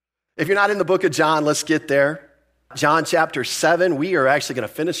If you're not in the book of John, let's get there. John chapter 7, we are actually going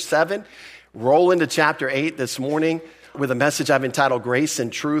to finish 7, roll into chapter 8 this morning with a message I've entitled Grace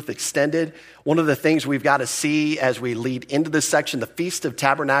and Truth Extended. One of the things we've got to see as we lead into this section, the Feast of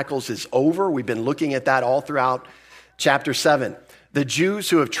Tabernacles is over. We've been looking at that all throughout chapter 7. The Jews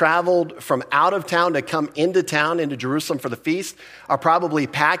who have traveled from out of town to come into town, into Jerusalem for the feast, are probably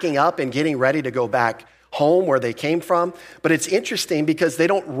packing up and getting ready to go back home where they came from. But it's interesting because they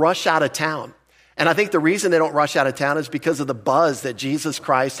don't rush out of town. And I think the reason they don't rush out of town is because of the buzz that Jesus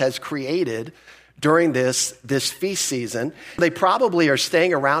Christ has created during this feast season. They probably are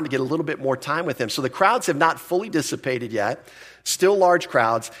staying around to get a little bit more time with him. So the crowds have not fully dissipated yet, still large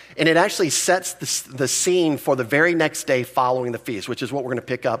crowds, and it actually sets the scene for the very next day following the feast, which is what we're going to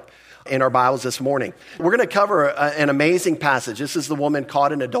pick up in our Bibles this morning. We're going to cover an amazing passage. This is the woman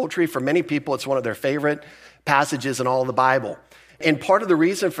caught in adultery. For many people, it's one of their favorite passages in all of the Bible. And part of the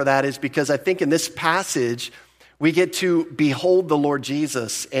reason for that is because I think in this passage, we get to behold the Lord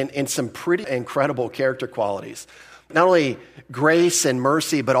Jesus in some pretty incredible character qualities. Not only grace and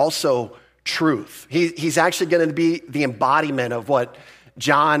mercy, but also truth. He's actually going to be the embodiment of what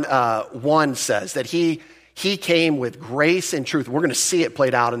John 1 says, that he came with grace and truth. We're going to see it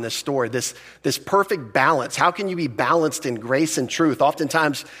played out in this story, this perfect balance. How can you be balanced in grace and truth?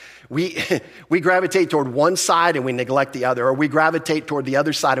 Oftentimes, we gravitate toward one side and we neglect the other, or we gravitate toward the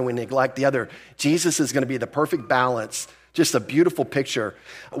other side and we neglect the other. Jesus is going to be the perfect balance. Just a beautiful picture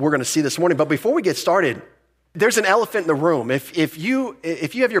we're going to see this morning. But before we get started, there's an elephant in the room. If you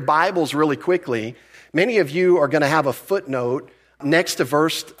have your Bibles really quickly, many of you are going to have a footnote next to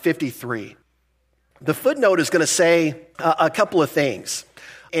verse 53. The footnote is going to say a couple of things.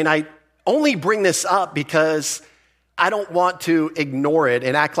 And I only bring this up because I don't want to ignore it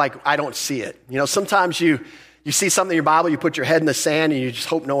and act like I don't see it. You know, sometimes you see something in your Bible, you put your head in the sand and you just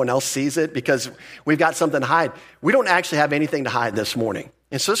hope no one else sees it because we've got something to hide. We don't actually have anything to hide this morning.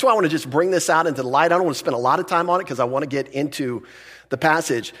 And so that's why I want to just bring this out into the light. I don't want to spend a lot of time on it because I want to get into the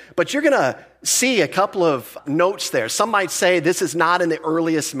passage. But you're going to see a couple of notes there. Some might say this is not in the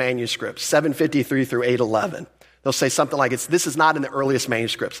earliest manuscripts, 753 through 811. They'll say something like this is not in the earliest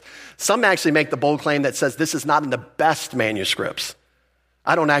manuscripts. Some actually make the bold claim that says this is not in the best manuscripts.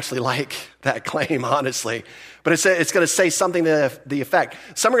 I don't actually like that claim, honestly. But it's going to say something to the effect.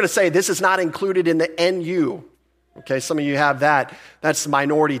 Some are going to say this is not included in the NU. Okay, some of you have that. That's the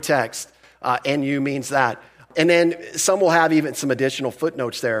minority text. NU means that. And then some will have even some additional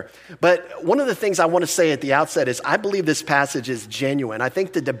footnotes there. But one of the things I want to say at the outset is I believe this passage is genuine. I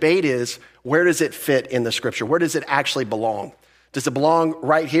think the debate is, where does it fit in the scripture? Where does it actually belong? Does it belong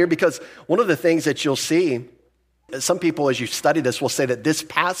right here? Because one of the things that you'll see, some people as you study this will say that this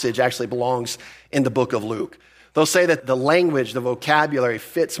passage actually belongs in the book of Luke. They'll say that the language, the vocabulary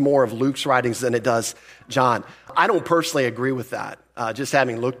fits more of Luke's writings than it does John. I don't personally agree with that, just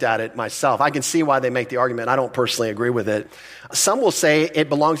having looked at it myself. I can see why they make the argument. I don't personally agree with it. Some will say it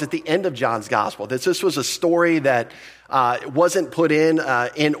belongs at the end of John's gospel. This was a story that wasn't put in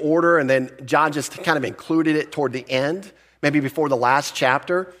order, and then John just kind of included it toward the end, maybe before the last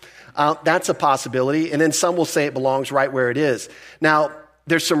chapter. That's a possibility. And then some will say it belongs right where it is. Now,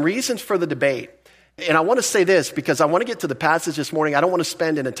 there's some reasons for the debate. And I want to say this because I want to get to the passage this morning. I don't want to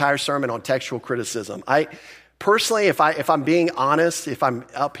spend an entire sermon on textual criticism. I personally, if I'm being honest, if I'm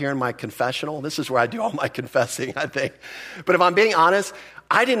up here in my confessional, this is where I do all my confessing, I think. But if I'm being honest,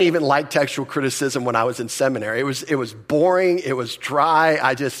 I didn't even like textual criticism when I was in seminary. It was boring. It was dry.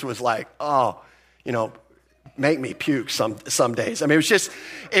 I just was like, make me puke some days. I mean,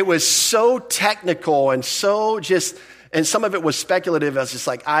 it was so technical and so just. And some of it was speculative. I was just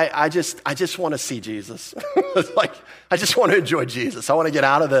like, I just want to see Jesus. Like, I just want to enjoy Jesus. I want to get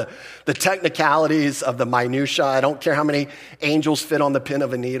out of the technicalities of the minutia. I don't care how many angels fit on the pin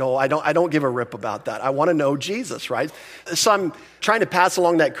of a needle. I don't give a rip about that. I want to know Jesus, right? So I'm trying to pass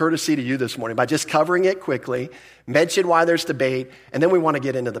along that courtesy to you this morning by just covering it quickly, mention why there's debate, and then we want to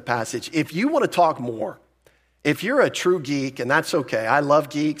get into the passage. If you want to talk more, if you're a true geek, and that's okay, I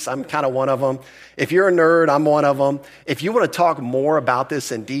love geeks, I'm kind of one of them. If you're a nerd, I'm one of them. If you want to talk more about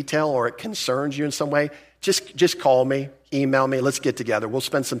this in detail or it concerns you in some way, just call me, email me, let's get together. We'll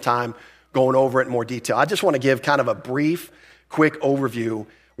spend some time going over it in more detail. I just want to give kind of a brief, quick overview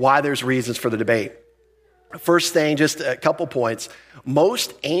why there's reasons for the debate. First thing, just a couple points.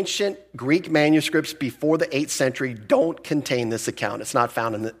 Most ancient Greek manuscripts before the 8th century don't contain this account. It's not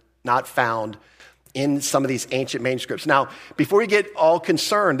found in some of these ancient manuscripts. Now, before you get all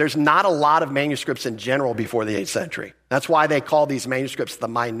concerned, there's not a lot of manuscripts in general before the 8th century. That's why they call these manuscripts the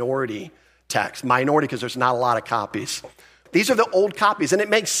minority text. Minority because there's not a lot of copies These are the old copies, and it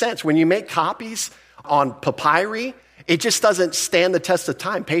makes sense. When you make copies on papyri, it just doesn't stand the test of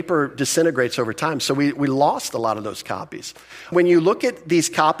time. Paper disintegrates over time, so we lost a lot of those copies. When you look at these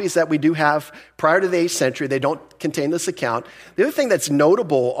copies that we do have prior to the 8th century, they don't contain this account. The other thing that's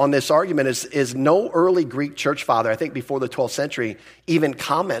notable on this argument is no early Greek church father, I think before the 12th century, even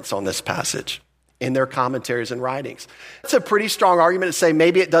comments on this passage in their commentaries and writings. It's a pretty strong argument to say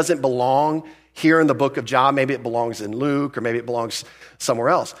maybe it doesn't belong here in the book of John, maybe it belongs in Luke, or maybe it belongs somewhere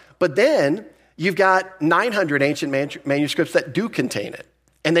else. But then you've got 900 ancient manuscripts that do contain it.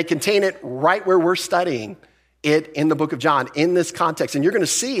 And they contain it right where we're studying it in the book of John, in this context. And you're going to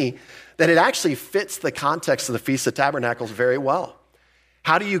see that it actually fits the context of the Feast of Tabernacles very well.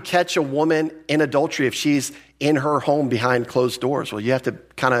 How do you catch a woman in adultery if she's in her home behind closed doors? Well, you have to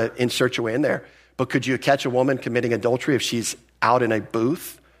kind of insert your way in there. But could you catch a woman committing adultery if she's out in a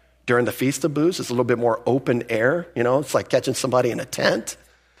booth during the Feast of Booths? It's a little bit more open air. It's like catching somebody in a tent.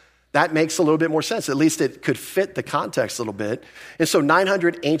 That makes a little bit more sense. At least it could fit the context a little bit. And so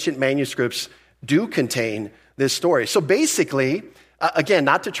 900 ancient manuscripts do contain this story. So basically, again,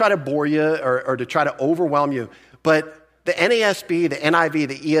 not to try to bore you or to try to overwhelm you, but the NASB, the NIV,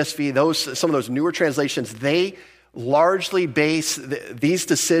 the ESV, some of those newer translations, they largely base these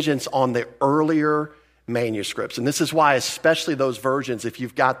decisions on the earlier manuscripts. And this is why, especially those versions, if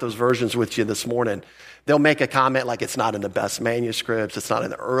you've got those versions with you this morning, they'll make a comment like it's not in the best manuscripts, it's not in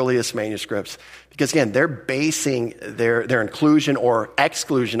the earliest manuscripts, because again, they're basing their inclusion or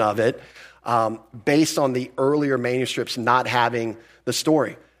exclusion of it based on the earlier manuscripts not having the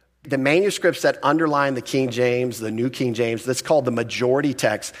story. The manuscripts that underline the King James, the New King James, that's called the majority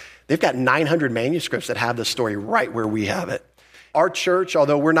text, they've got 900 manuscripts that have the story right where we have it. Our church,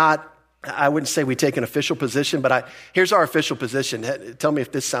 although we're not, I wouldn't say we take an official position, but here's our official position. Tell me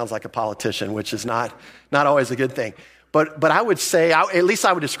if this sounds like a politician, which is not always a good thing. But I would say, at least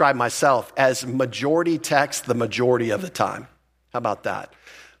I would describe myself as majority text the majority of the time. How about that?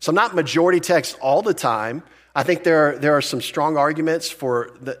 So I'm not majority text all the time. I think there are some strong arguments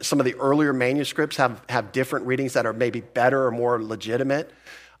for some of the earlier manuscripts have different readings that are maybe better or more legitimate.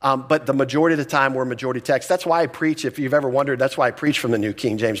 But the majority of the time, we're majority text. That's why I preach, if you've ever wondered, that's why I preach from the New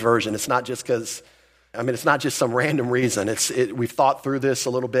King James Version. It's not just because, it's not just some random reason. We've thought through this a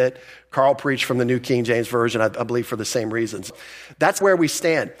little bit. Carl preached from the New King James Version, I believe, for the same reasons. That's where we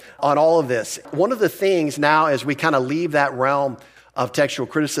stand on all of this. One of the things now, as we kind of leave that realm of textual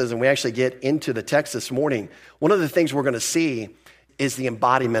criticism, we actually get into the text this morning. One of the things we're going to see is the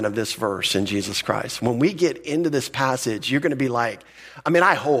embodiment of this verse in Jesus Christ. When we get into this passage, you're going to be like,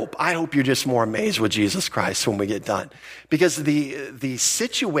 I hope you're just more amazed with Jesus Christ when we get done. Because the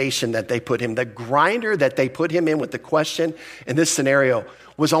situation that they put him, the grinder that they put him in with the question in this scenario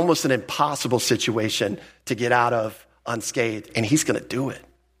was almost an impossible situation to get out of unscathed. And he's going to do it.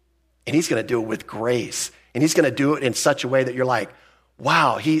 And he's going to do it with grace. And he's going to do it in such a way that you're like,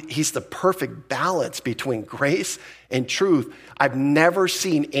 wow, he's the perfect balance between grace and truth. I've never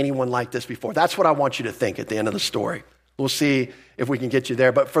seen anyone like this before. That's what I want you to think at the end of the story. We'll see if we can get you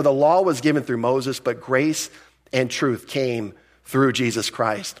there. But for the law was given through Moses, but grace and truth came through Jesus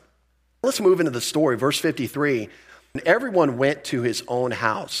Christ. Let's move into the story. Verse 53, everyone went to his own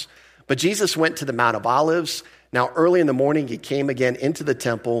house, but Jesus went to the Mount of Olives. Now early in the morning, he came again into the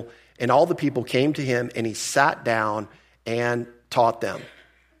temple, and all the people came to him, and he sat down and taught them.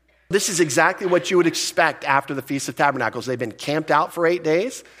 This is exactly what you would expect after the Feast of Tabernacles. They've been camped out for 8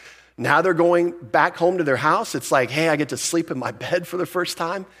 days. Now they're going back home to their house. It's like, hey, I get to sleep in my bed for the first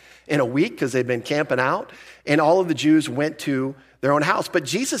time in a week because they've been camping out. And all of the Jews went to their own house. But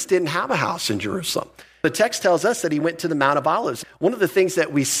Jesus didn't have a house in Jerusalem. The text tells us that he went to the Mount of Olives. One of the things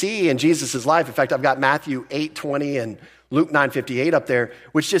that we see in Jesus' life, in fact, I've got Matthew 8:20 and Luke 9:58 up there,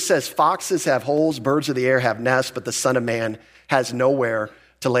 which just says, foxes have holes, birds of the air have nests, but the Son of Man has nowhere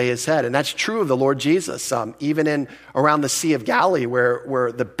to lay his head. And that's true of the Lord Jesus. Even around the Sea of Galilee,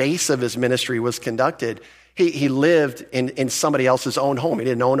 where the base of his ministry was conducted, he lived in somebody else's own home. He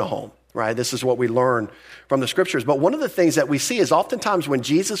didn't own a home, right? This is what we learn from the scriptures. But one of the things that we see is oftentimes when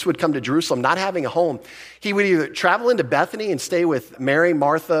Jesus would come to Jerusalem, not having a home, he would either travel into Bethany and stay with Mary,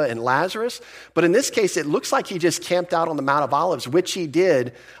 Martha, and Lazarus. But in this case, it looks like he just camped out on the Mount of Olives, which he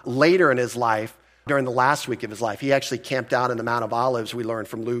did later in his life. During the last week of his life, he actually camped out in the Mount of Olives, we learned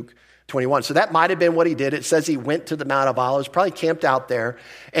from Luke 21. So that might have been what he did. It says he went to the Mount of Olives, probably camped out there.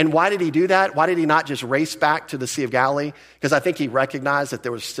 And why did he do that? Why did he not just race back to the Sea of Galilee? Because I think he recognized that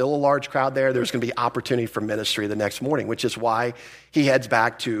there was still a large crowd there. There was going to be opportunity for ministry the next morning, which is why he heads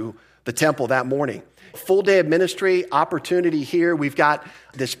back to the temple that morning. Full day of ministry, opportunity here. We've got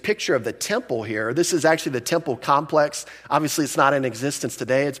this picture of the temple here. This is actually the temple complex. Obviously, it's not in existence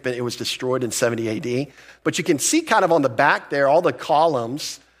today. It was destroyed in 70 AD. But you can see kind of on the back there, all the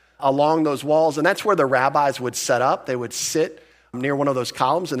columns along those walls. And that's where the rabbis would set up. They would sit near one of those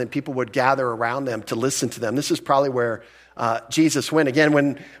columns, and then people would gather around them to listen to them. This is probably where Jesus went. Again,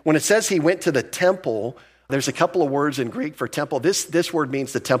 when it says he went to the temple, there's a couple of words in Greek for temple. This word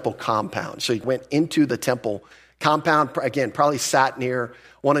means the temple compound. So he went into the temple compound. Again, probably sat near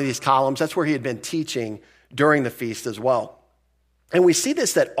one of these columns. That's where he had been teaching during the feast as well. And we see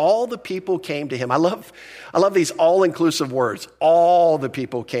this, that all the people came to him. I love these all-inclusive words. All the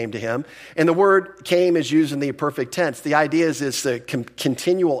people came to him. And the word came is used in the imperfect tense. The idea is it's a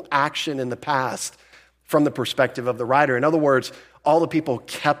continual action in the past from the perspective of the writer. In other words, all the people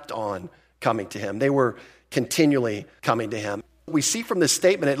kept on coming to him. They were continually coming to him. We see from this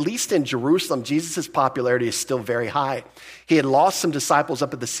statement, at least in Jerusalem, Jesus' popularity is still very high. He had lost some disciples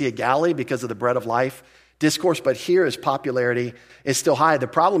up at the Sea of Galilee because of the bread of life discourse, but here his popularity is still high. The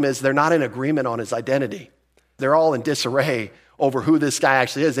problem is they're not in agreement on his identity. They're all in disarray over who this guy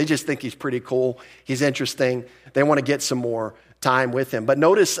actually is. They just think he's pretty cool. He's interesting. They want to get some more time with him. But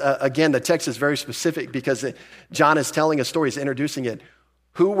notice, again, the text is very specific because John is telling a story. He's introducing it.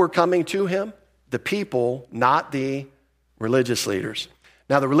 Who were coming to him? The people, not the religious leaders.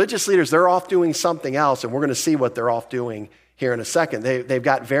 Now, the religious leaders, they're off doing something else, and we're going to see what they're off doing here in a second. They've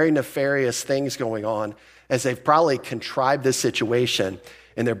got very nefarious things going on as they've probably contrived this situation,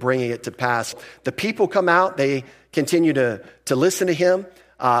 and they're bringing it to pass. The people come out. They continue to listen to him.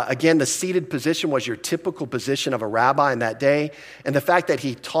 Again, the seated position was your typical position of a rabbi in that day. And the fact that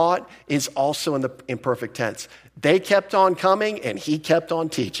he taught is also in the imperfect tense. They kept on coming, and he kept on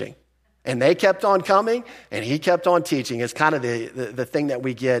teaching. And they kept on coming, and he kept on teaching. It's kind of the thing that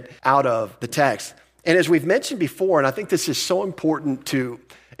we get out of the text. And as we've mentioned before, and I think this is so important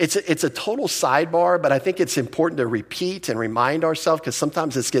it's a total sidebar, but I think it's important to repeat and remind ourselves because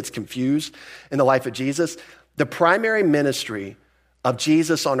sometimes this gets confused in the life of Jesus. The primary ministry of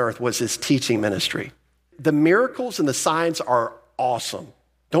Jesus on earth was his teaching ministry. The miracles and the signs are awesome.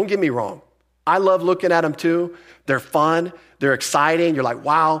 Don't get me wrong. I love looking at them too. They're fun. They're exciting. You're like,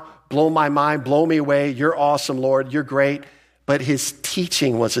 wow, blow my mind, blow me away. You're awesome, Lord. You're great. But his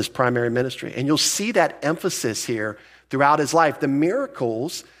teaching was his primary ministry. And you'll see that emphasis here throughout his life. The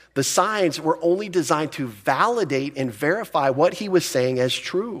miracles, the signs were only designed to validate and verify what he was saying as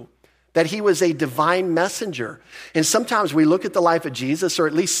true, that he was a divine messenger. And sometimes we look at the life of Jesus, or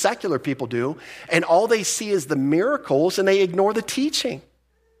at least secular people do, and all they see is the miracles and they ignore the teaching.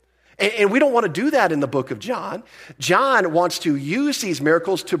 And we don't want to do that in the book of John. John wants to use these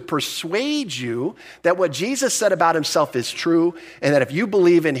miracles to persuade you that what Jesus said about himself is true, and that if you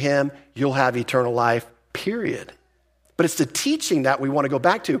believe in him, you'll have eternal life, period. But it's the teaching that we want to go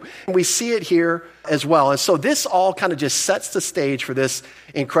back to. And we see it here as well. And so this all kind of just sets the stage for this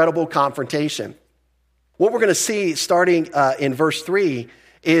incredible confrontation. What we're going to see starting in verse 3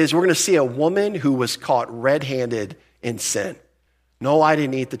 is we're going to see a woman who was caught red-handed in sin. No, I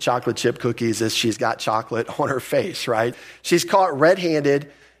didn't eat the chocolate chip cookies as she's got chocolate on her face, right? She's caught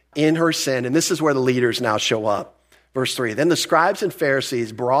red-handed in her sin, and this is where the leaders now show up. Verse 3, then the scribes and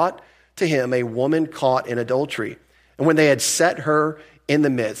Pharisees brought to him a woman caught in adultery. And when they had set her in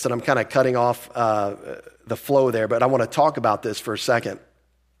the midst, and I'm kind of cutting off the flow there, but I want to talk about this for a second.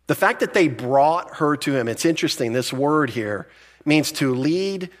 The fact that they brought her to him, it's interesting. This word here means to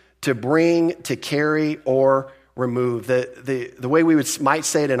lead, to bring, to carry, or remove. The way we might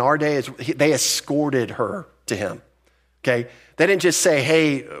say it in our day is they escorted her to him. Okay? They didn't just say,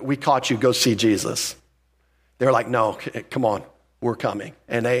 hey, we caught you, go see Jesus. They're like, no, come on, we're coming.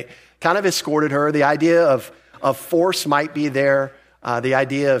 And they kind of escorted her. The idea of force might be there, the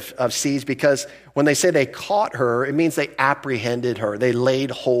idea of seize, because when they say they caught her, it means they apprehended her. They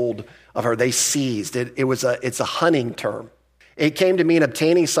laid hold of her. They seized. It's a hunting term. It came to mean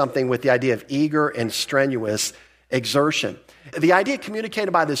obtaining something with the idea of eager and strenuous exertion. The idea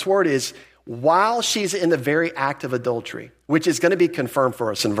communicated by this word is while she's in the very act of adultery, which is going to be confirmed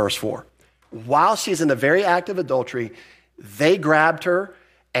for us in verse 4. While she's in the very act of adultery, they grabbed her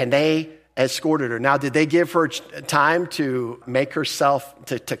and they escorted her. Now, did they give her time to make herself,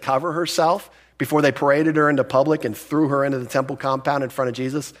 to cover herself before they paraded her into public and threw her into the temple compound in front of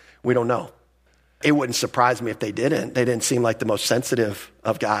Jesus? We don't know. It wouldn't surprise me if they didn't. They didn't seem like the most sensitive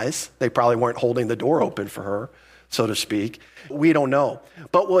of guys. They probably weren't holding the door open for her, so to speak. We don't know.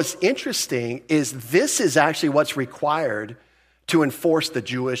 But what's interesting is this is actually what's required to enforce the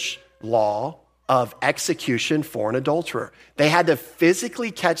Jewish law of execution for an adulterer. They had to physically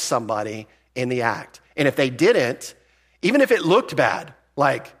catch somebody in the act. And if they didn't, even if it looked bad,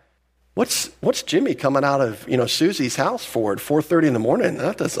 like, what's Jimmy coming out of, Susie's house for at 4:30 in the morning?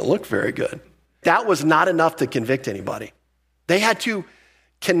 That doesn't look very good. That was not enough to convict anybody. They had to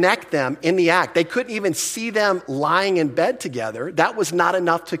connect them in the act. They couldn't even see them lying in bed together. That was not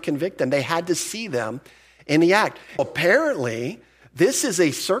enough to convict them. They had to see them in the act. Apparently, this is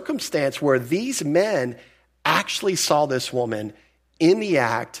a circumstance where these men actually saw this woman in the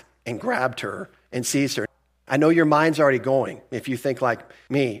act and grabbed her and seized her. I know your mind's already going if you think like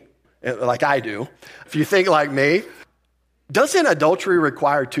me, like I do. If you think like me, doesn't adultery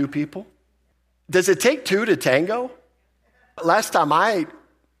require two people? Does it take two to tango? Last time I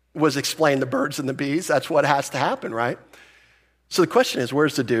was explained the birds and the bees, that's what has to happen, right? So the question is,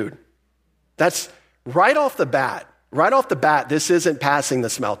 where's the dude? That's right off the bat. Right off the bat, this isn't passing the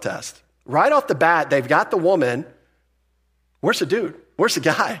smell test. Right off the bat, they've got the woman. Where's the dude? Where's the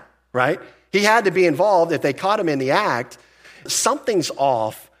guy, right? He had to be involved. If they caught him in the act, something's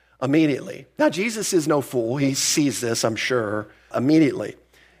off immediately. Now, Jesus is no fool. He sees this, I'm sure, immediately.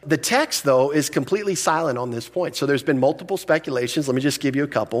 The text, though, is completely silent on this point. So there's been multiple speculations. Let me just give you a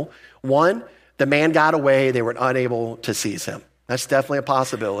couple. One, the man got away. They were unable to seize him. That's definitely a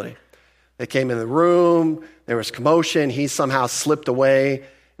possibility. They came in the room. There was commotion. He somehow slipped away,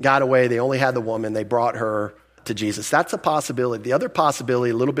 got away. They only had the woman. They brought her to Jesus. That's a possibility. The other possibility,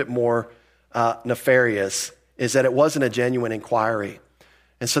 a little bit more nefarious, is that it wasn't a genuine inquiry.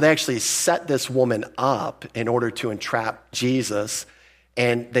 And so they actually set this woman up in order to entrap Jesus,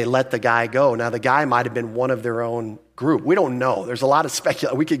 and they let the guy go. Now, the guy might have been one of their own group. We don't know. There's a lot of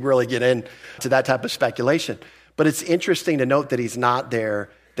speculation. We could really get into that type of speculation. But it's interesting to note that he's not there.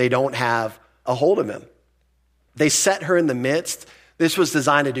 They don't have a hold of him. They set her in the midst. This was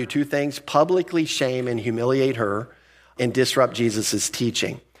designed to do two things: publicly shame and humiliate her and disrupt Jesus'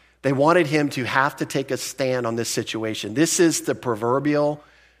 teaching. They wanted him to have to take a stand on this situation. This is the proverbial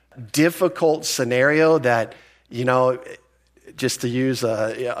difficult scenario that, just to use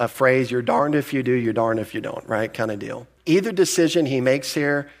a phrase, you're darned if you do, you're darned if you don't, right? Kind of deal. Either decision he makes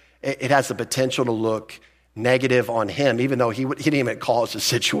here, it has the potential to look negative on him, even though he didn't even cause the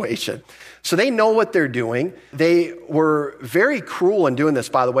situation. So they know what they're doing. They were very cruel in doing this,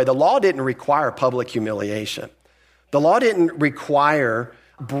 by the way. The law didn't require public humiliation. The law didn't require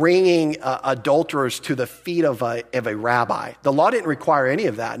bringing adulterers to the feet of a rabbi. The law didn't require any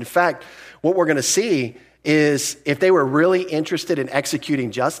of that. In fact, what we're going to see is if they were really interested in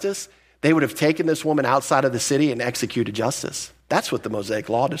executing justice, they would have taken this woman outside of the city and executed justice. That's what the Mosaic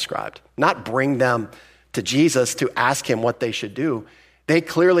Law described. Not bring them to Jesus to ask him what they should do. They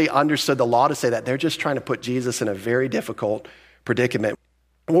clearly understood the law to say that. They're just trying to put Jesus in a very difficult predicament.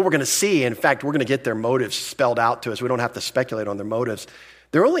 And what we're going to see, in fact, we're going to get their motives spelled out to us. We don't have to speculate on their motives.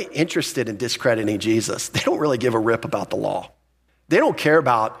 They're only interested in discrediting Jesus. They don't really give a rip about the law. They don't care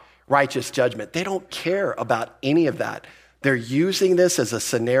about righteous judgment. They don't care about any of that. They're using this as a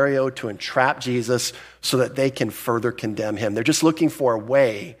scenario to entrap Jesus so that they can further condemn him. They're just looking for a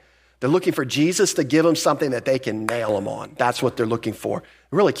way. They're looking for Jesus to give them something that they can nail him on. That's what they're looking for.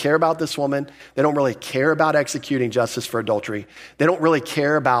 They really care about this woman. They don't really care about executing justice for adultery. They don't really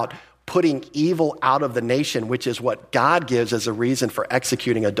care about putting evil out of the nation, which is what God gives as a reason for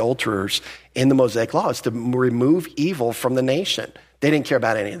executing adulterers in the Mosaic Law, is to remove evil from the nation. They didn't care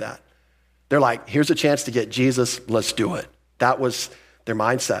about any of that. They're like, here's a chance to get Jesus, let's do it. That was their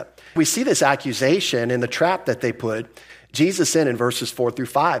mindset. We see this accusation in the trap that they put Jesus in verses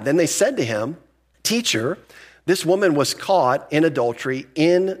 4-5. Then they said to him, "Teacher, this woman was caught in adultery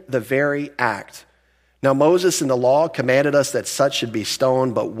in the very act. Now Moses in the law commanded us that such should be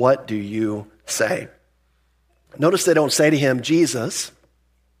stoned, but what do you say?" Notice they don't say to him, "Jesus."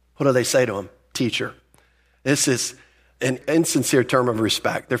 What do they say to him? "Teacher." This is an insincere term of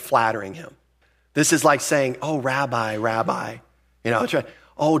respect. They're flattering him. This is like saying, "Oh, rabbi, rabbi."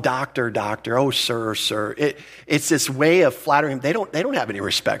 "Oh, doctor, doctor. Oh, sir, sir." It's this way of flattering him. They don't have any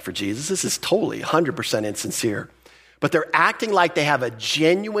respect for Jesus. This is totally 100% insincere. But they're acting like they have a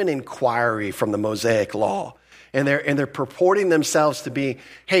genuine inquiry from the Mosaic Law. And they're purporting themselves to be,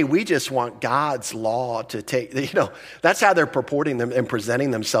 hey, we just want God's law to take, that's how they're purporting them and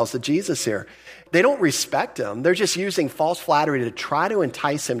presenting themselves to Jesus here. They don't respect him. They're just using false flattery to try to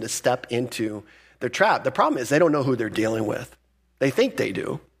entice him to step into their trap. The problem is they don't know who they're dealing with. They think they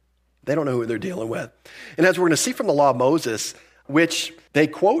do. They don't know who they're dealing with. And as we're going to see from the law of Moses, which they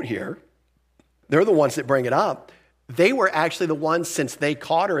quote here, they're the ones that bring it up. They were actually the ones, since they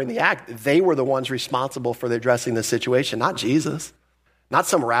caught her in the act, they were the ones responsible for addressing the situation, not Jesus, not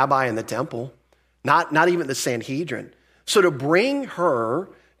some rabbi in the temple. not even the Sanhedrin. So to bring her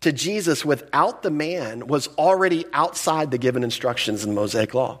to Jesus without the man was already outside the given instructions in the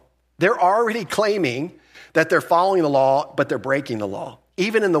Mosaic law. They're already claiming that they're following the law, but they're breaking the law,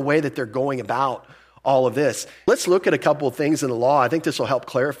 even in the way that they're going about all of this. Let's look at a couple of things in the law. I think this will help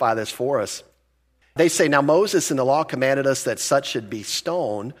clarify this for us. They say, now Moses in the law commanded us that such should be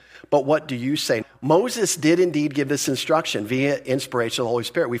stoned, but what do you say? Moses did indeed give this instruction via inspiration of the Holy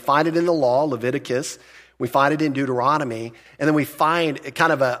Spirit. We find it in the law, Leviticus. We find it in Deuteronomy. And then we find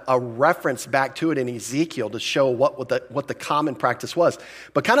kind of a reference back to it in Ezekiel to show what the common practice was.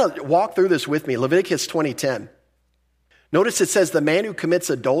 But kind of walk through this with me. Leviticus 20:10. Notice it says, the man who commits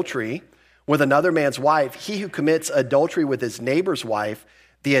adultery with another man's wife, he who commits adultery with his neighbor's wife,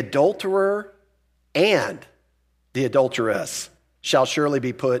 the adulterer and the adulteress shall surely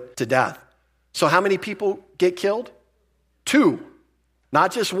be put to death. So how many people get killed? 2,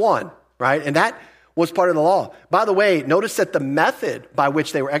 not just 1, right? And that was part of the law. By the way, notice that the method by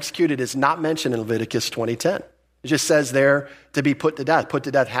which they were executed is not mentioned in Leviticus 20:10. It just says there to be put to death. Put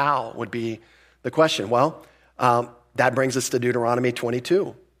to death how would be the question. Well, that brings us to Deuteronomy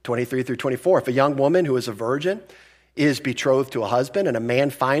 22:23-24. If a young woman who is a virgin is betrothed to a husband and a man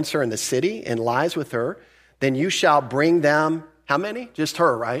finds her in the city and lies with her, then you shall bring them, how many? Just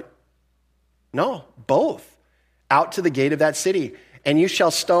her, right? No, both, out to the gate of that city. And you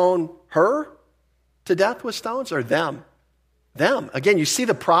shall stone her to death with stones, or them? Them. Again, you see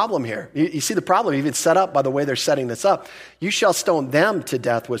the problem here. You see the problem even set up by the way they're setting this up. You shall stone them to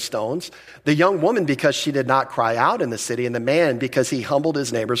death with stones. The young woman because she did not cry out in the city, and the man because he humbled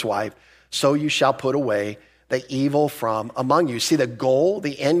his neighbor's wife. So you shall put away the evil from among you. See the goal,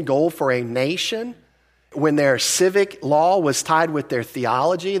 the end goal for a nation, when their civic law was tied with their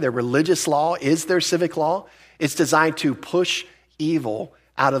theology, their religious law is their civic law. It's designed to push evil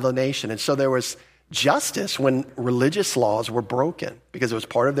out of the nation. And so there was justice when religious laws were broken because it was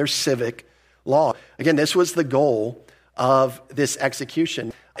part of their civic law. Again, this was the goal of this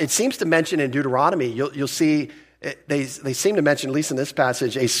execution. It seems to mention in Deuteronomy, you'll see, they seem to mention, at least in this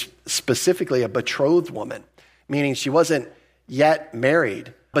passage, specifically a betrothed woman, meaning she wasn't yet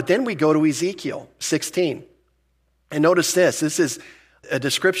married. But then we go to Ezekiel 16. And notice this. This is a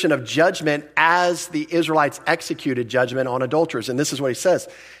description of judgment as the Israelites executed judgment on adulterers. And this is what he says.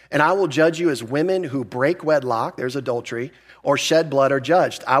 And I will judge you as women who break wedlock, there's adultery, or shed blood are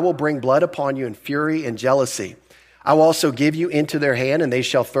judged. I will bring blood upon you in fury and jealousy. I will also give you into their hand, and they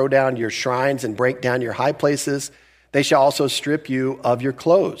shall throw down your shrines and break down your high places. They shall also strip you of your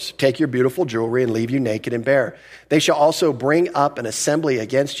clothes, take your beautiful jewelry, and leave you naked and bare. They shall also bring up an assembly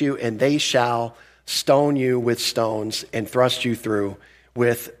against you, and they shall stone you with stones and thrust you through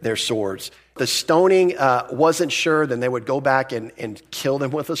with their swords. The stoning wasn't sure, then they would go back and kill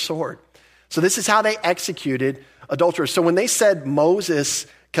them with a sword. So this is how they executed adulterers. So when they said Moses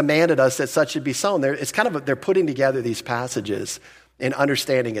commanded us that such should be sown, it's kind of they're putting together these passages and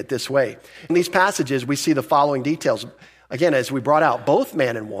understanding it this way. In these passages, we see the following details. Again, as we brought out, both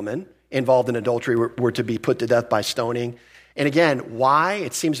man and woman involved in adultery were to be put to death by stoning. And again, why?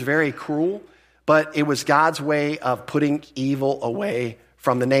 It seems very cruel, but it was God's way of putting evil away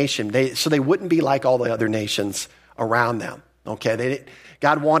from the nation. So they wouldn't be like all the other nations around them. Okay,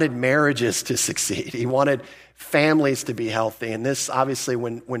 God wanted marriages to succeed. He wanted families to be healthy. And this, obviously,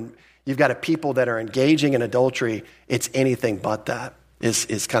 when you've got a people that are engaging in adultery, it's anything but that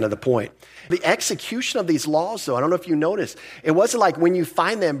is kind of the point. The execution of these laws, though, I don't know if you noticed, it wasn't like when you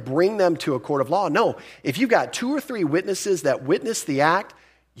find them, bring them to a court of law. No, if you've got 2 or 3 witnesses that witness the act,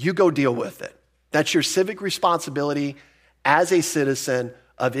 you go deal with it. That's your civic responsibility as a citizen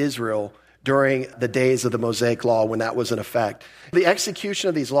of Israel during the days of the Mosaic law when that was in effect. The execution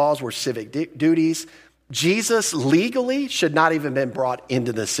of these laws were civic duties. Jesus legally should not even been brought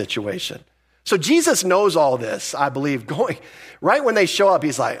into this situation. So Jesus knows all this, I believe, going right when they show up,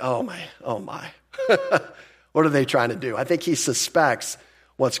 he's like, oh my. What are they trying to do? I think he suspects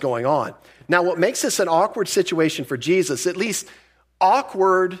what's going on. Now, what makes this an awkward situation for Jesus, at least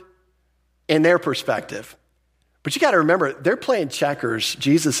awkward in their perspective, but you got to remember, they're playing checkers.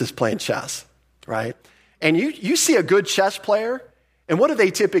 Jesus is playing chess, right? And you see a good chess player, and what do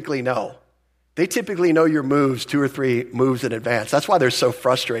they typically know? They typically know your moves 2 or 3 moves in advance. That's why they're so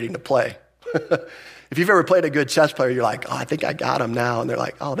frustrating to play. If you've ever played a good chess player, you're like, oh, I think I got him now. And they're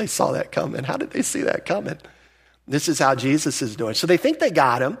like, oh, they saw that coming. How did they see that coming? This is how Jesus is doing. So they think they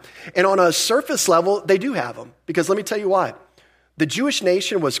got him. And on a surface level, they do have him. Because let me tell you why. The Jewish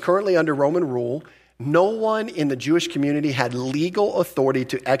nation was currently under Roman rule. No one in the Jewish community had legal authority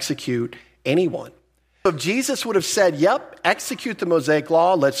to execute anyone. If Jesus would have said, yep, execute the Mosaic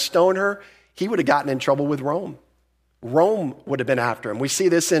law, let's stone her, he would have gotten in trouble with Rome. Rome would have been after him. We see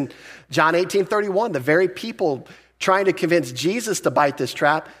this in John 18:31, the very people trying to convince Jesus to bite this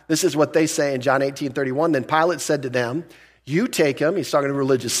trap. This is what they say in John 18:31. Then Pilate said to them, you take him, he's talking to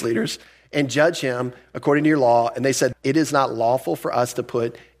religious leaders, and judge him according to your law. And they said, it is not lawful for us to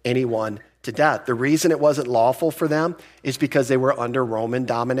put anyone to death. The reason it wasn't lawful for them is because they were under Roman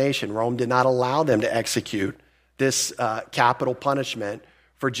domination. Rome did not allow them to execute this capital punishment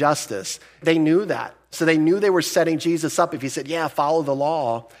for justice. They knew that. So they knew they were setting Jesus up. If he said, yeah, follow the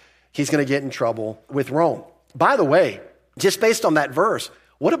law, he's going to get in trouble with Rome. By the way, just based on that verse,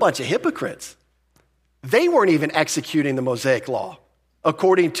 what a bunch of hypocrites. They weren't even executing the Mosaic law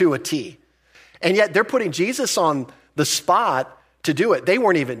according to a T. And yet they're putting Jesus on the spot to do it. They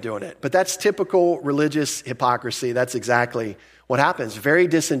weren't even doing it. But that's typical religious hypocrisy. That's exactly what happens. Very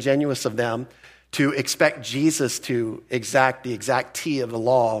disingenuous of them to expect Jesus to exact the exact T of the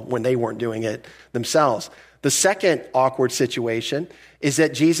law when they weren't doing it themselves. The second awkward situation is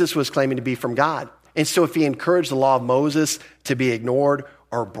that Jesus was claiming to be from God. And so if he encouraged the law of Moses to be ignored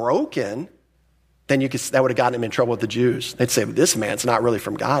or broken, then that would have gotten him in trouble with the Jews. They'd say, this man's not really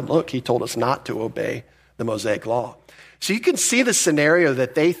from God. Look, he told us not to obey the Mosaic law. So you can see the scenario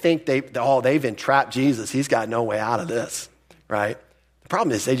that they think they've entrapped Jesus. He's got no way out of this, right? The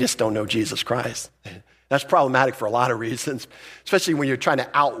problem is they just don't know Jesus Christ. That's problematic for a lot of reasons, especially when you're trying to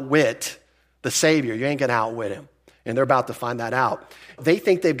outwit the Savior. You ain't going to outwit him. And they're about to find that out. They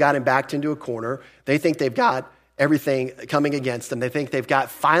think they've got him backed into a corner. They think they've got everything coming against them. They think they've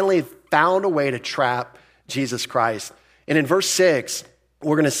finally found a way to trap Jesus Christ. And in verse 6,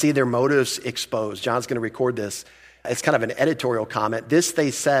 we're going to see their motives exposed. John's going to record this. It's kind of an editorial comment. This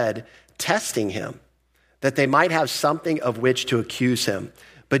they said, testing him, that they might have something of which to accuse him.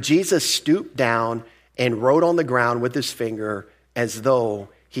 But Jesus stooped down and wrote on the ground with his finger as though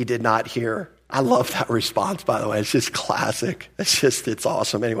he did not hear. I love that response, by the way. It's just classic. It's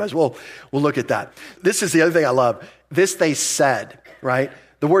awesome. Anyways, we'll look at that. This is the other thing I love. This they said, right?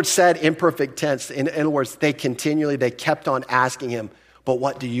 The word said, imperfect tense. In other words, they kept on asking him, but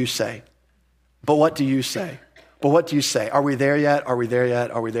what do you say? But what do you say? But what do you say? Are we there yet? Are we there yet?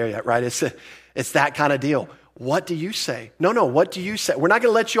 Are we there yet? Right? It's that kind of deal. What do you say? No, what do you say? We're not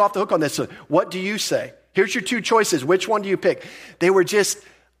going to let you off the hook on this. So what do you say? Here's your two choices. Which one do you pick? They were just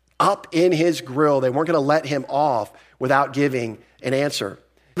up in his grill. They weren't going to let him off without giving an answer.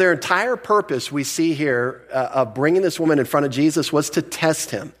 Their entire purpose we see here of bringing this woman in front of Jesus was to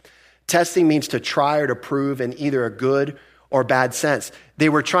test him. Testing means to try or to prove in either a good or bad sense. They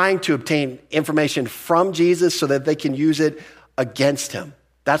were trying to obtain information from Jesus so that they can use it against him.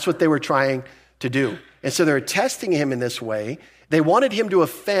 That's what they were trying to do. And so they're testing him in this way. They wanted him to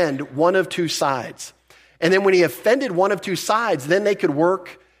offend one of two sides. And then when he offended one of two sides, then they could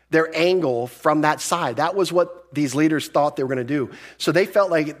work their angle from that side. That was what these leaders thought they were going to do. So they felt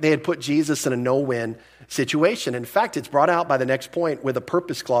like they had put Jesus in a no-win situation. In fact, it's brought out by the next point with a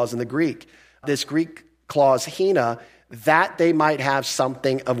purpose clause in the Greek. This Greek clause, hina, that they might have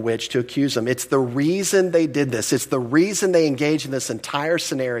something of which to accuse him. It's the reason they did this. It's the reason they engaged in this entire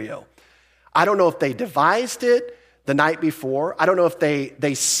scenario. I don't know if they devised it the night before. I don't know if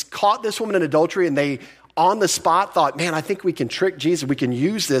they caught this woman in adultery and they, on the spot, thought, man, I think we can trick Jesus. We can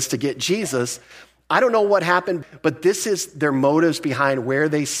use this to get Jesus. I don't know what happened, but this is their motives behind where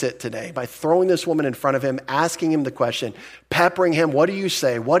they sit today. By throwing this woman in front of him, asking him the question, peppering him, what do you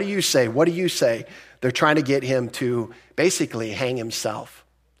say? What do you say? What do you say? They're trying to get him to basically hang himself,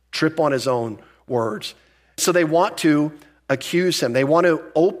 trip on his own words. So they want to accuse him. They want to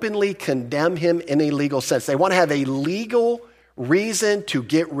openly condemn him in a legal sense. They want to have a legal reason to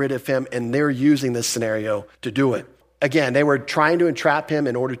get rid of him, and they're using this scenario to do it. Again, they were trying to entrap him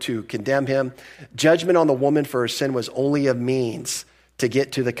in order to condemn him. Judgment on the woman for her sin was only a means to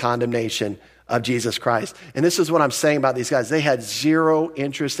get to the condemnation of Jesus Christ. And this is what I'm saying about these guys. They had zero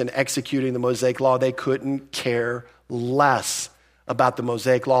interest in executing the Mosaic law. They couldn't care less about the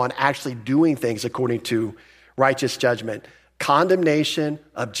Mosaic law and actually doing things according to righteous judgment. Condemnation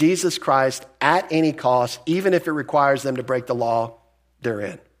of Jesus Christ at any cost, even if it requires them to break the law, they're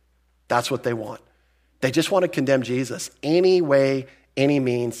in. That's what they want. They just want to condemn Jesus any way, any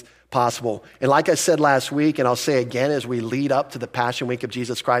means possible. And like I said last week, and I'll say again as we lead up to the Passion Week of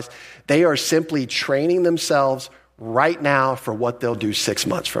Jesus Christ, they are simply training themselves right now for what they'll do 6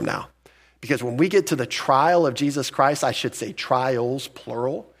 months from now. Because when we get to the trial of Jesus Christ, I should say trials,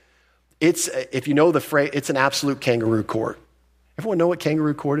 plural, it's, if you know the phrase, it's an absolute kangaroo court. Everyone know what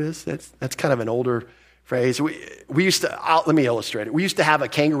kangaroo court is? That's kind of an older phrase. We used to, let me illustrate it. We used to have a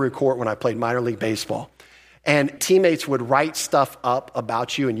kangaroo court when I played minor league baseball. And teammates would write stuff up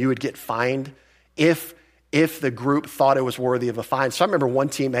about you and you would get fined if the group thought it was worthy of a fine. So I remember one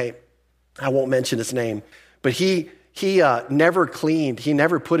teammate, I won't mention his name, but he never cleaned. He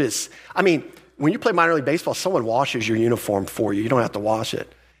never put when you play minor league baseball, someone washes your uniform for you. You don't have to wash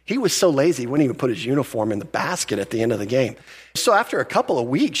it. He was so lazy, he wouldn't even put his uniform in the basket at the end of the game. So after a couple of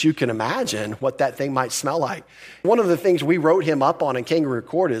weeks, you can imagine what that thing might smell like. One of the things we wrote him up on in Kangaroo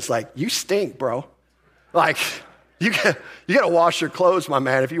Court is like, you stink, bro. Like, you got to wash your clothes, my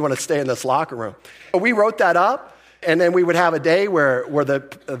man, if you want to stay in this locker room. We wrote that up, and then we would have a day where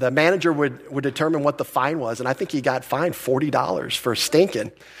the manager would determine what the fine was, and I think he got fined $40 for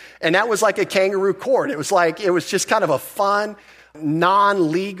stinking. And that was like a Kangaroo Court. It was just kind of a fun,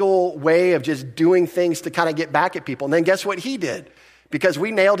 non-legal way of just doing things to kind of get back at people. And then guess what he did? Because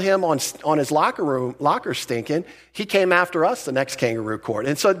we nailed him on his locker stinking, he came after us the next Kangaroo Court.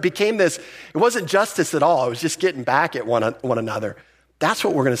 And so it became this, it wasn't justice at all. It was just getting back at one another. That's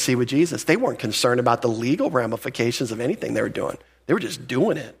what we're going to see with Jesus. They weren't concerned about the legal ramifications of anything they were doing. They were just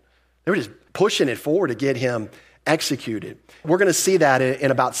doing it. They were just pushing it forward to get him executed. We're going to see that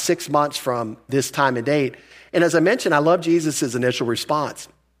in about 6 months from this time and date. And as I mentioned, I love Jesus' initial response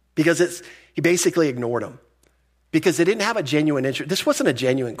because he basically ignored him because they didn't have a genuine interest. This wasn't a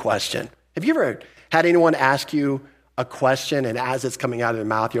genuine question. Have you ever had anyone ask you a question and as it's coming out of their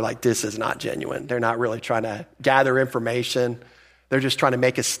mouth, you're like, this is not genuine. They're not really trying to gather information. They're just trying to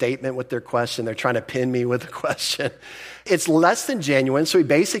make a statement with their question. They're trying to pin me with a question. It's less than genuine, so he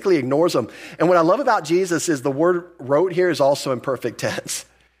basically ignores them. And what I love about Jesus is the word wrote here is also in perfect tense.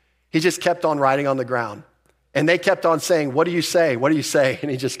 He just kept on writing on the ground. And they kept on saying, what do you say? What do you say?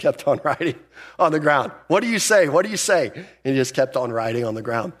 And he just kept on writing on the ground. What do you say? What do you say? And he just kept on writing on the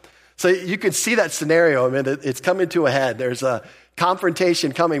ground. So you can see that scenario. I mean, it's coming to a head. There's a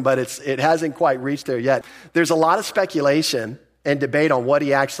confrontation coming, but it hasn't quite reached there yet. There's a lot of speculation and debate on what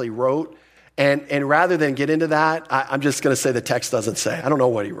he actually wrote. And rather than get into that, I'm just going to say the text doesn't say. I don't know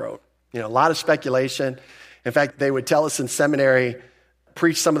what he wrote. A lot of speculation. In fact, they would tell us in seminary,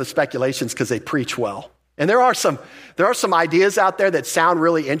 preach some of the speculations because they preach well. And there are some ideas out there that sound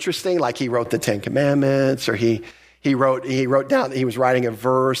really interesting, like he wrote the Ten Commandments, or he wrote down, he was writing a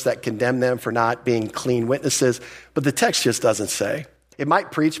verse that condemned them for not being clean witnesses. But the text just doesn't say. It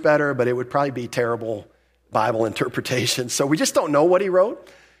might preach better, but it would probably be terrible Bible interpretation. So we just don't know what he wrote.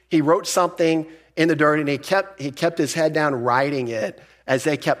 He wrote something in the dirt, and he kept his head down writing it as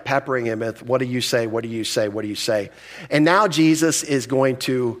they kept peppering him with, what do you say? What do you say? What do you say? And now Jesus is going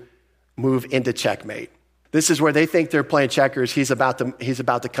to move into checkmate. This is where they think they're playing checkers. He's about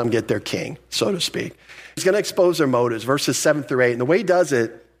to come get their king, so to speak. He's going to expose their motives, verses 7 through 8. And the way he does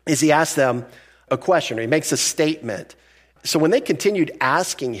it is he asks them a question, or he makes a statement. So when they continued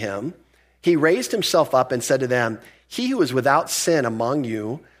asking him, he raised himself up and said to them, he who is without sin among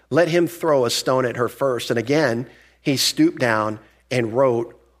you, let him throw a stone at her first. And again, he stooped down and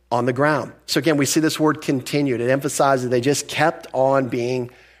wrote on the ground. So again, we see this word continued. It emphasizes they just kept on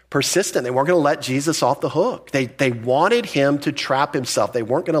being persistent. They weren't going to let Jesus off the hook. They wanted him to trap himself. They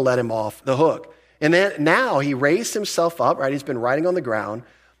weren't going to let him off the hook. And then now he raised himself up, right? He's been writing on the ground.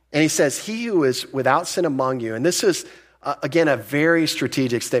 And he says, he who is without sin among you. And this is, again, a very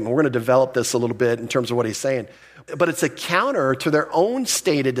strategic statement. We're going to develop this a little bit in terms of what he's saying. But it's a counter to their own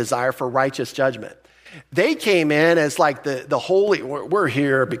stated desire for righteous judgment. They came in as like the holy, we're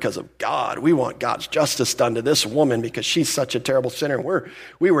here because of God. We want God's justice done to this woman because she's such a terrible sinner.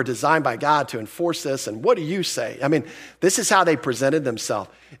 We were designed by God to enforce this. And what do you say? I mean, this is how they presented themselves.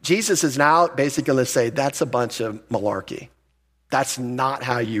 Jesus is now basically going to say, that's a bunch of malarkey. That's not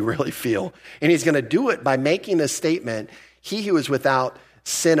how you really feel. And he's going to do it by making this statement, he who is without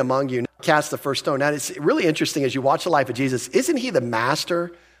sin among you, cast the first stone. Now, it's really interesting as you watch the life of Jesus, isn't he the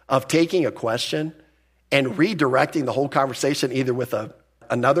master of taking a question and redirecting the whole conversation either with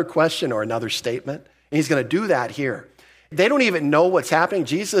another question or another statement? And he's going to do that here. They don't even know what's happening.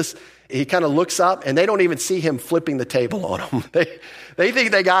 Jesus, he kind of looks up and they don't even see him flipping the table on them. They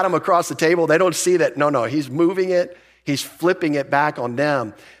think they got him across the table. They don't see that. No, he's moving it. He's flipping it back on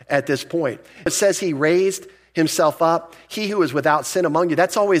them at this point. It says he raised himself up. He who is without sin among you.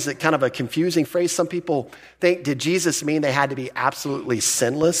 That's always kind of a confusing phrase. Some people think, did Jesus mean they had to be absolutely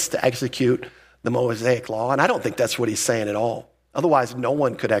sinless to execute the Mosaic law? And I don't think that's what he's saying at all. Otherwise, no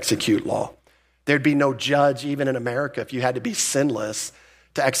one could execute law. There'd be no judge, even in America, if you had to be sinless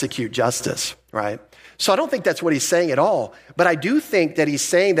to execute justice, right? So I don't think that's what he's saying at all. But I do think that he's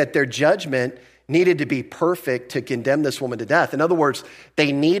saying that their judgment needed to be perfect to condemn this woman to death. In other words,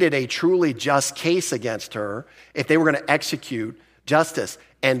 they needed a truly just case against her if they were going to execute justice.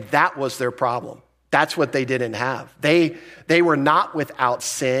 And that was their problem. That's what they didn't have. They were not without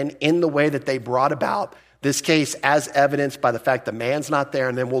sin in the way that they brought about this case, as evidenced by the fact the man's not there,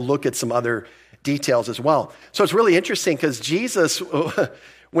 and then we'll look at some other details as well. So it's really interesting because Jesus,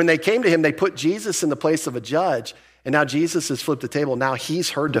 when they came to him, they put Jesus in the place of a judge, and now Jesus has flipped the table. Now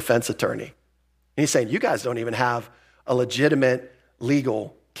he's her defense attorney. And he's saying, you guys don't even have a legitimate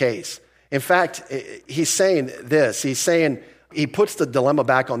legal case. In fact, he's saying this. He's saying he puts the dilemma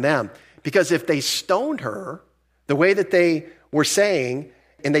back on them, because if they stoned her the way that they were saying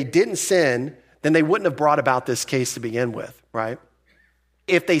and they didn't sin, then they wouldn't have brought about this case to begin with, right?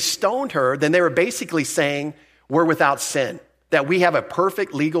 If they stoned her, then they were basically saying we're without sin, that we have a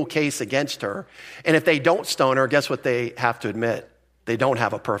perfect legal case against her. And if they don't stone her, guess what they have to admit? They don't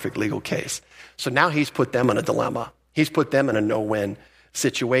have a perfect legal case. So now he's put them in a dilemma. He's put them in a no-win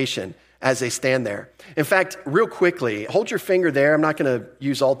situation as they stand there. In fact, real quickly, hold your finger there. I'm not going to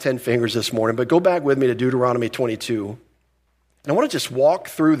use all 10 fingers this morning, but go back with me to Deuteronomy 22. And I want to just walk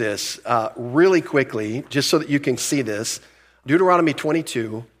through this really quickly, just so that you can see this. Deuteronomy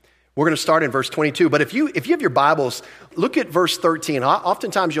 22, we're going to start in verse 22. But if you have your Bibles, look at verse 13.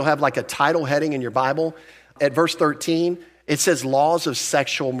 Oftentimes you'll have like a title heading in your Bible. At verse 13, it says laws of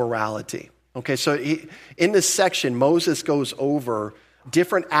sexual morality. Okay, so in this section, Moses goes over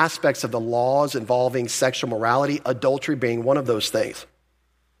different aspects of the laws involving sexual morality, adultery being one of those things.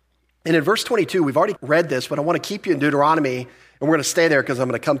 And in verse 22, we've already read this, but I want to keep you in Deuteronomy, and we're going to stay there because I'm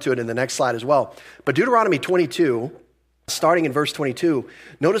going to come to it in the next slide as well. But Deuteronomy 22, starting in verse 22,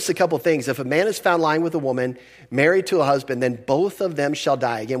 notice a couple things. If a man is found lying with a woman married to a husband, then both of them shall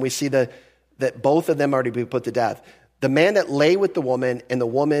die. Again, we see that both of them are to be put to death. The man that lay with the woman and the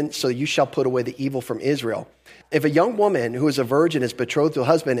woman, so you shall put away the evil from Israel. If a young woman who is a virgin is betrothed to a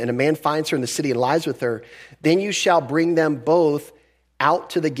husband and a man finds her in the city and lies with her, then you shall bring them both out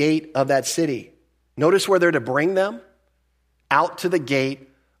to the gate of that city. Notice where they're to bring them? Out to the gate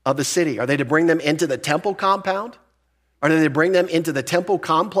of the city. Are they to bring them into the temple compound? Are they to bring them into the temple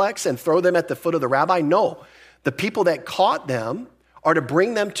complex and throw them at the foot of the rabbi? No. The people that caught them are to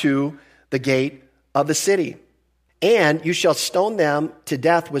bring them to the gate of the city. And you shall stone them to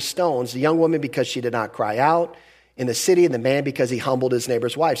death with stones, the young woman because she did not cry out in the city, and the man because he humbled his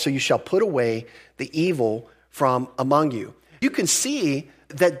neighbor's wife. So you shall put away the evil from among you. You can see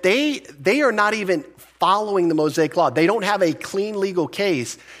that they are not even following the Mosaic law. They don't have a clean legal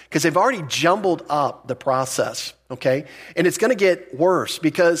case because they've already jumbled up the process, okay? And it's going to get worse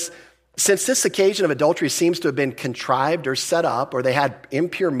because since this occasion of adultery seems to have been contrived or set up, or they had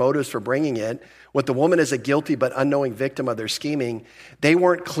impure motives for bringing it, with the woman as a guilty but unknowing victim of their scheming, they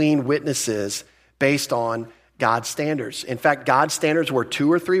weren't clean witnesses based on God's standards. In fact, God's standards were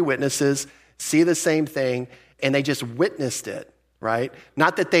 2 or 3 witnesses, see the same thing, and they just witnessed it, right?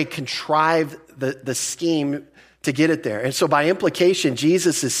 Not that they contrived the scheme to get it there. And so by implication,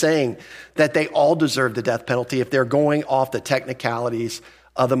 Jesus is saying that they all deserve the death penalty if they're going off the technicalities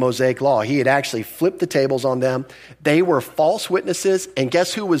of the Mosaic law. He had actually flipped the tables on them. They were false witnesses, and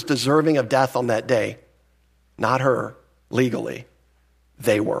guess who was deserving of death on that day? Not her, legally.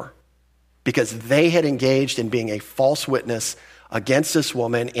 They were. Because they had engaged in being a false witness against this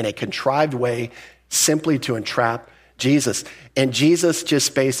woman in a contrived way simply to entrap Jesus. And Jesus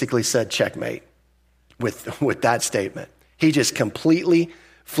just basically said checkmate with that statement. He just completely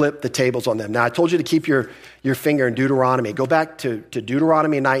flipped the tables on them. Now, I told you to keep your finger in Deuteronomy. Go back to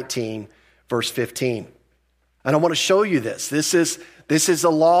Deuteronomy 19, verse 15. And I want to show you this. This is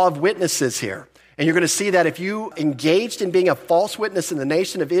the law of witnesses here. And you're going to see that if you engaged in being a false witness in the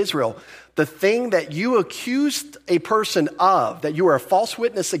nation of Israel, the thing that you accused a person of, that you were a false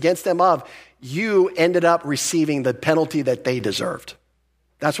witness against them of, you ended up receiving the penalty that they deserved.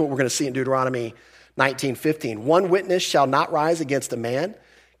 That's what we're going to see in Deuteronomy 19:15. One witness shall not rise against a man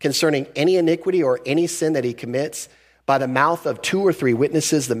concerning any iniquity or any sin that he commits. By the mouth of 2 or 3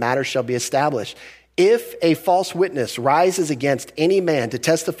 witnesses, the matter shall be established. If a false witness rises against any man to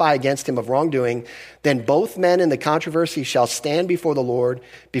testify against him of wrongdoing, then both men in the controversy shall stand before the Lord,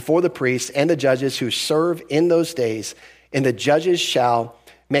 before the priests and the judges who serve in those days, and the judges shall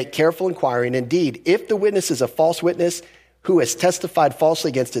make careful inquiry. And indeed, if the witness is a false witness who has testified falsely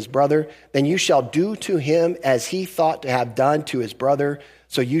against his brother, then you shall do to him as he thought to have done to his brother.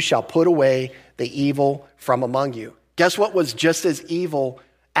 So you shall put away the evil from among you. Guess what was just as evil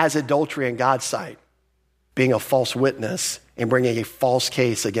as adultery in God's sight? Being a false witness and bringing a false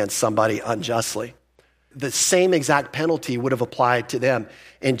case against somebody unjustly. The same exact penalty would have applied to them.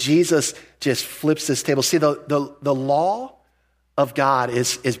 And Jesus just flips this table. See, the law of God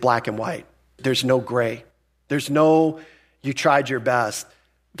is black and white. There's no gray. There's no, you tried your best.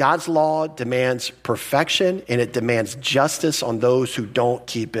 God's law demands perfection, and it demands justice on those who don't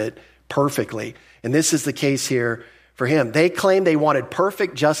keep it perfectly. And this is the case here for him. They claimed they wanted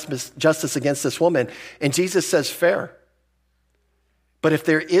perfect justice against this woman, and Jesus says fair. But if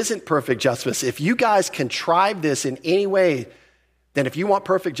there isn't perfect justice, if you guys contrive this in any way, then if you want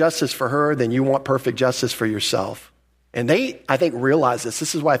perfect justice for her, then you want perfect justice for yourself. And they, I think, realize this.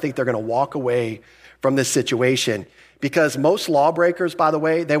 This is why I think they're going to walk away from this situation. Because most lawbreakers, by the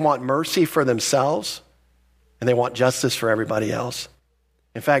way, they want mercy for themselves and they want justice for everybody else.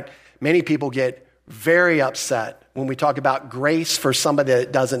 In fact, many people get very upset when we talk about grace for somebody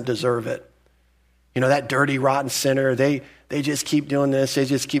that doesn't deserve it. You know, that dirty, rotten sinner, they just keep doing this, they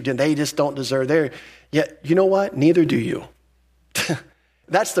just don't deserve it. Yet, you know what? Neither do you.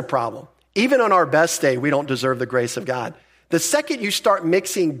 That's the problem. Even on our best day, we don't deserve the grace of God. The second you start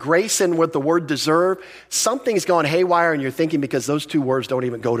mixing grace in with the word deserve, something's gone haywire in your thinking because those two words don't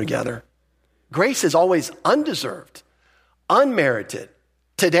even go together. Grace is always undeserved, unmerited,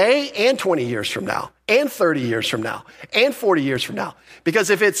 today and 20 years from now, and 30 years from now, and 40 years from now. Because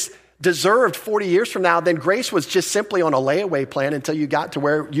if it's deserved 40 years from now, then grace was just simply on a layaway plan until you got to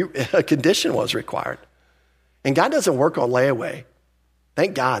where a condition was required. And God doesn't work on layaway.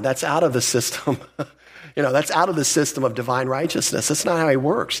 Thank God, that's out of the system. That's out of the system of divine righteousness. That's not how he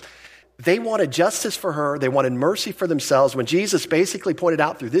works. They wanted justice for her. They wanted mercy for themselves. When Jesus basically pointed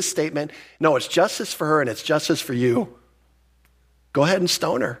out through this statement, no, it's justice for her and it's justice for you. Go ahead and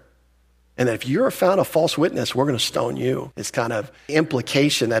stone her. And then if you're found a false witness, we're going to stone you. It's kind of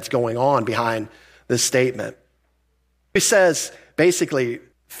implication that's going on behind this statement. He says, basically,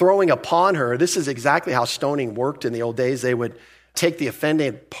 throwing upon her, this is exactly how stoning worked in the old days. They would take the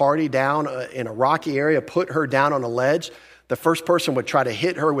offended party down in a rocky area, put her down on a ledge. The first person would try to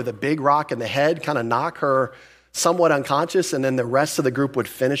hit her with a big rock in the head, kind of knock her somewhat unconscious, and then the rest of the group would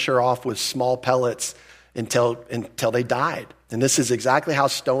finish her off with small pellets until they died. And this is exactly how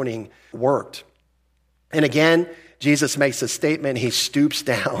stoning worked. And again, Jesus makes a statement. He stoops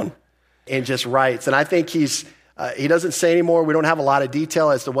down and just writes. And I think he doesn't say anymore. We don't have a lot of detail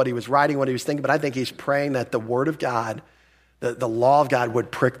as to what he was writing, what he was thinking, but I think he's praying that the word of God, the law of God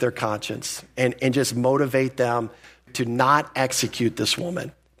would prick their conscience and just motivate them to not execute this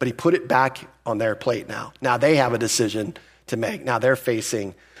woman. But he put it back on their plate now. Now they have a decision to make. Now they're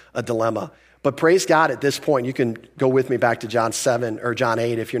facing a dilemma. But praise God at this point, you can go with me back to John 7 or John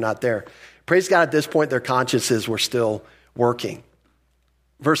 8 if you're not there. Praise God at this point, their consciences were still working.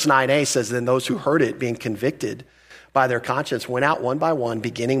 Verse 9a says, then those who heard it being convicted by their conscience went out one by one,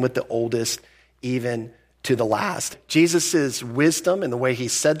 beginning with the oldest, even to the last. Jesus' wisdom and the way he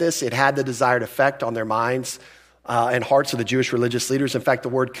said this, it had the desired effect on their minds and hearts of the Jewish religious leaders. In fact, the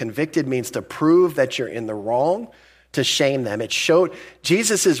word convicted means to prove that you're in the wrong, to shame them. It showed,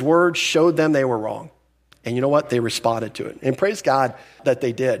 Jesus' word showed them they were wrong. And you know what? They responded to it. And praise God that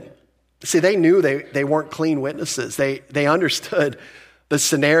they did. See, they knew they weren't clean witnesses. They understood the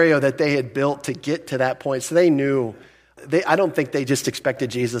scenario that they had built to get to that point. So they knew. I don't think they just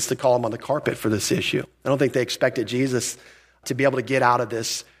expected Jesus to call them on the carpet for this issue. I don't think they expected Jesus to be able to get out of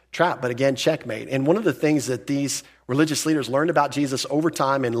this trap. But again, checkmate. And one of the things that these religious leaders learned about Jesus over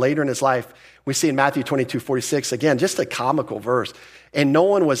time and later in his life, we see in Matthew 22:46, again, just a comical verse. And no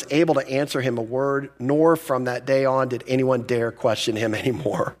one was able to answer him a word, nor from that day on did anyone dare question him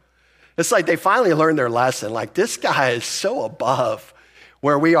anymore. It's like they finally learned their lesson. Like, this guy is so above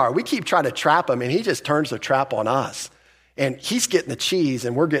where we are. We keep trying to trap him, and he just turns the trap on us. And he's getting the cheese,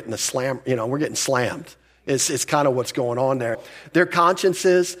 and we're getting the slam. We're getting slammed. It's kind of what's going on there. Their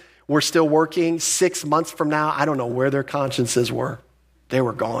consciences were still working. 6 months from now, I don't know where their consciences were. They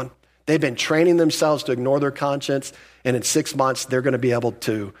were gone. They've been training themselves to ignore their conscience, and in 6 months, they're going to be able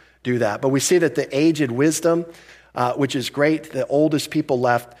to do that. But we see that the aged wisdom, which is great, the oldest people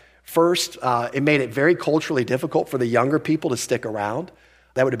left first. It made it very culturally difficult for the younger people to stick around.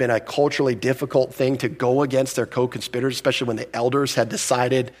 That would have been a culturally difficult thing to go against their co-conspirators, especially when the elders had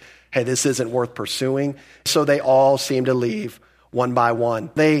decided, hey, this isn't worth pursuing. So they all seemed to leave one by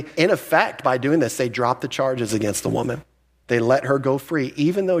one. They, in effect, by doing this, they dropped the charges against the woman. They let her go free,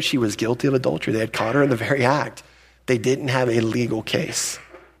 even though she was guilty of adultery. They had caught her in the very act. They didn't have a legal case.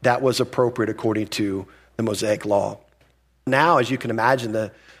 That was appropriate according to the Mosaic law. Now, as you can imagine,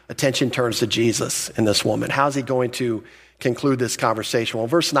 the attention turns to Jesus and this woman. How's he going to conclude this conversation? Well,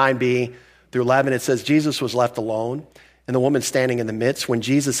 verse 9b through 11, it says, Jesus was left alone, and the woman standing in the midst. When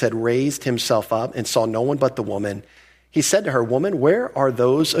Jesus had raised himself up and saw no one but the woman, he said to her, woman, where are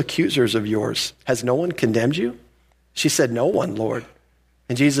those accusers of yours? Has no one condemned you? She said, no one, Lord.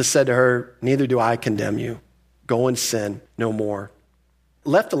 And Jesus said to her, neither do I condemn you. Go and sin no more.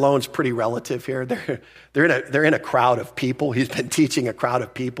 left alone is pretty relative here. They're in a crowd of people. He's been teaching a crowd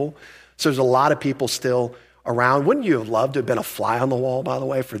of people. So there's a lot of people still around. Wouldn't you have loved to have been a fly on the wall, by the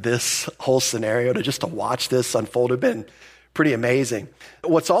way, for this whole scenario, to watch this unfold? It would have been pretty amazing.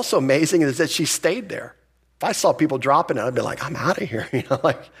 What's also amazing is that she stayed there. If I saw people dropping it, I'd be like, I'm out of here.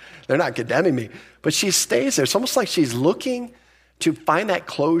 They're not condemning me. But she stays there. It's almost like she's looking to find that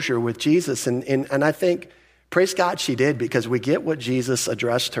closure with Jesus. And I think, praise God she did, because we get what Jesus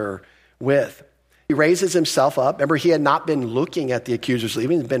addressed her with. He raises himself up. Remember, he had not been looking at the accusers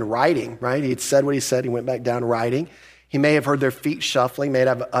leaving. He'd been writing, right? He'd said what he said. He went back down writing. He may have heard their feet shuffling, may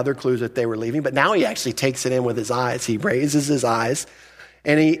have other clues that they were leaving, but now he actually takes it in with his eyes. He raises his eyes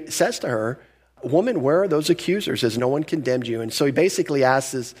and he says to her, woman, where are those accusers? Has no one condemned you? And so he basically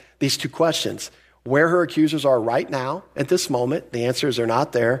asks these two questions. Where her accusers are right now at this moment, the answers are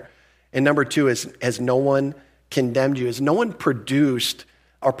not there. And number two is, has no one condemned you? Has no one produced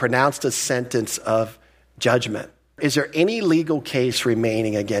or pronounced a sentence of judgment? Is there any legal case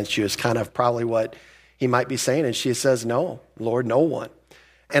remaining against you? Is kind of probably what he might be saying. And she says, no, Lord, no one.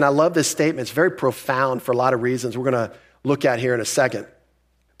 And I love this statement. It's very profound for a lot of reasons we're going to look at here in a second.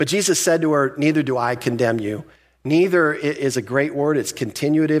 But Jesus said to her, neither do I condemn you. Neither is a great word. It's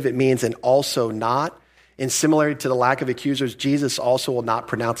continuative. It means and also not. And similar to the lack of accusers, Jesus also will not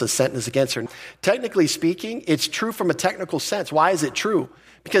pronounce a sentence against her. Technically speaking, it's true from a technical sense. Why is it true?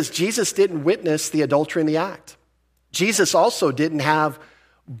 Because Jesus didn't witness the adultery in the act. Jesus also didn't have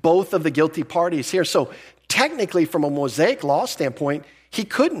both of the guilty parties here. So technically, from a Mosaic law standpoint, he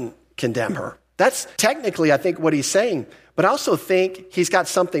couldn't condemn her. That's technically, I think, what he's saying. But I also think he's got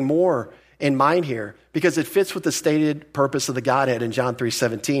something more in mind here, because it fits with the stated purpose of the Godhead in John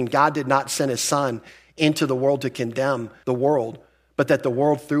 3:17. God did not send his son into the world to condemn the world, but that the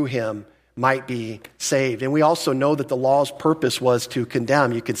world through him might be saved. And we also know that the law's purpose was to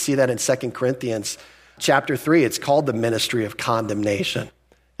condemn. You can see that in 2 Corinthians chapter 3. It's called the ministry of condemnation.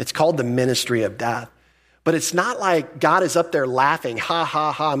 It's called the ministry of death. But it's not like God is up there laughing, ha,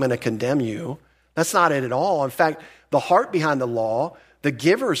 ha, ha, I'm going to condemn you. That's not it at all. In fact, the heart behind the law, the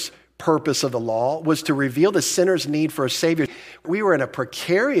giver's purpose of the law, was to reveal the sinner's need for a Savior. We were in a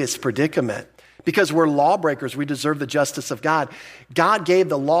precarious predicament because we're lawbreakers. We deserve the justice of God. God gave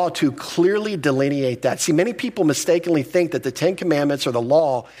the law to clearly delineate that. See, many people mistakenly think that the Ten Commandments or the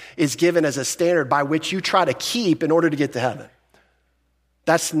law is given as a standard by which you try to keep in order to get to heaven.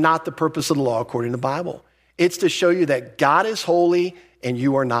 That's not the purpose of the law according to the Bible. It's to show you that God is holy and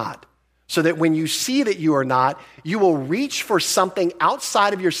you are not. So that when you see that you are not, you will reach for something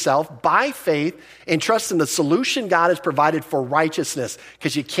outside of yourself by faith and trust in the solution God has provided for righteousness,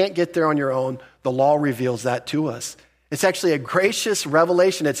 because you can't get there on your own. The law reveals that to us. It's actually a gracious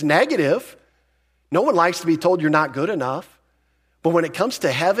revelation. It's negative. No one likes to be told you're not good enough. But when it comes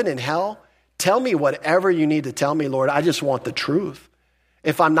to heaven and hell, tell me whatever you need to tell me, Lord. I just want the truth.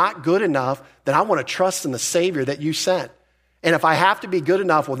 If I'm not good enough, then I want to trust in the Savior that you sent. And if I have to be good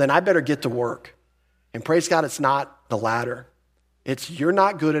enough, well, then I better get to work. And praise God, it's not the latter. It's you're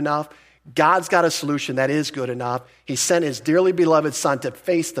not good enough. God's got a solution that is good enough. He sent his dearly beloved son to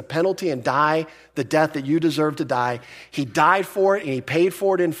face the penalty and die the death that you deserve to die. He died for it and he paid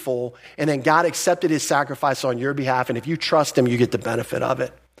for it in full. And then God accepted his sacrifice on your behalf. And if you trust him, you get the benefit of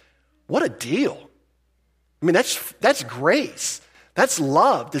it. What a deal. I mean, that's grace. That's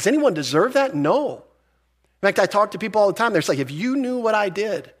love. Does anyone deserve that? No. In fact, I talk to people all the time. They're like, if you knew what I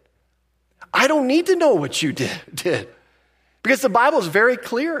did, I don't need to know what you did. Because the Bible is very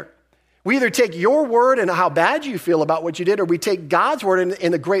clear. We either take your word and how bad you feel about what you did, or we take God's word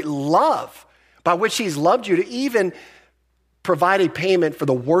and the great love by which he's loved you to even provide a payment for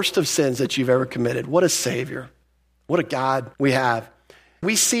the worst of sins that you've ever committed. What a Savior. What a God we have.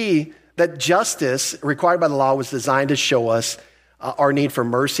 We see that justice required by the law was designed to show us our need for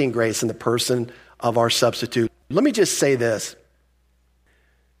mercy and grace in the person of our substitute. Let me just say this.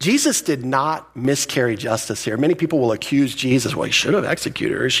 Jesus did not miscarry justice here. Many people will accuse Jesus, well, he should have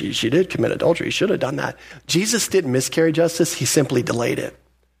executed her. She did commit adultery. He should have done that. Jesus didn't miscarry justice. He simply delayed it.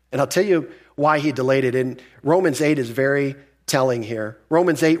 And I'll tell you why he delayed it. And Romans 8 is very telling here.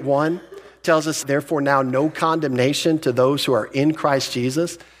 Romans 8:1 tells us, therefore now no condemnation to those who are in Christ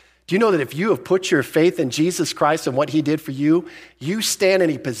Jesus. Do you know that if you have put your faith in Jesus Christ and what he did for you, you stand in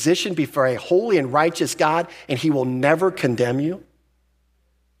a position before a holy and righteous God, and he will never condemn you?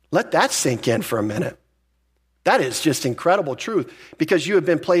 Let that sink in for a minute. That is just incredible truth, because you have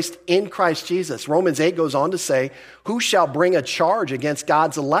been placed in Christ Jesus. Romans 8 goes on to say, who shall bring a charge against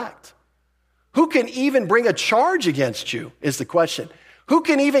God's elect? Who can even bring a charge against you is the question. Who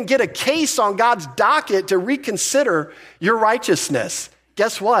can even get a case on God's docket to reconsider your righteousness?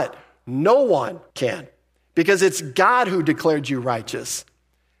 Guess what? No one can, because it's God who declared you righteous.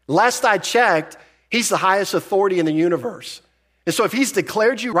 Last I checked, he's the highest authority in the universe. And so if he's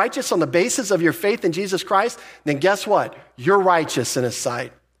declared you righteous on the basis of your faith in Jesus Christ, then guess what? You're righteous in his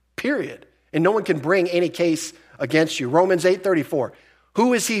sight, period. And no one can bring any case against you. Romans 8:34.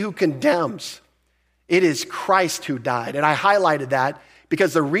 Who is he who condemns? It is Christ who died. And I highlighted that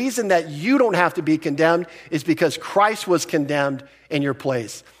because the reason that you don't have to be condemned is because Christ was condemned in your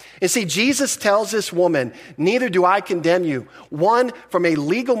place. And see, Jesus tells this woman, neither do I condemn you. One, from a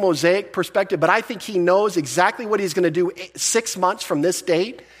legal Mosaic perspective, but I think he knows exactly what he's going to do 6 months from this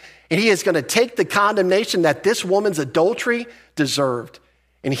date. And he is going to take the condemnation that this woman's adultery deserved.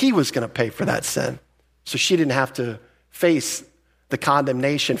 And he was going to pay for that sin. So she didn't have to face the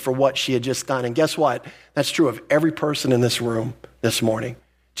condemnation for what she had just done. And guess what? That's true of every person in this room this morning.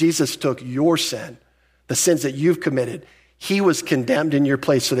 Jesus took your sin, the sins that you've committed. He was condemned in your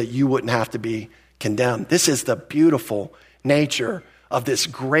place so that you wouldn't have to be condemned. This is the beautiful nature of this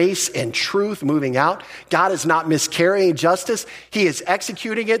grace and truth moving out. God is not miscarrying justice. He is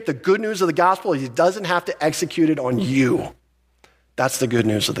executing it. The good news of the gospel, he doesn't have to execute it on you. That's the good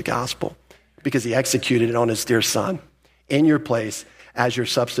news of the gospel, because he executed it on his dear son in your place as your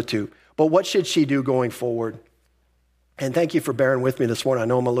substitute. But what should she do going forward? And thank you for bearing with me this morning. I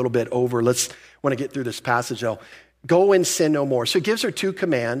know I'm a little bit over. Want to get through this passage though. Go and sin no more. So he gives her two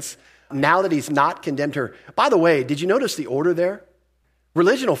commands now that he's not condemned her. By the way, did you notice the order there?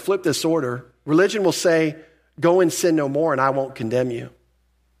 Religion will flip this order. Religion will say, go and sin no more and I won't condemn you.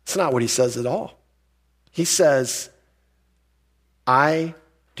 It's not what he says at all. He says, I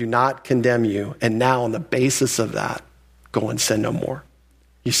do not condemn you. And now on the basis of that, go and sin no more.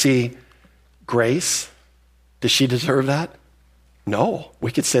 You see, grace, does she deserve that? No.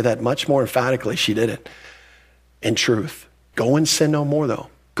 We could say that much more emphatically. She didn't. In truth, go and sin no more though.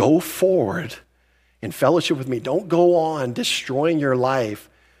 Go forward in fellowship with me. Don't go on destroying your life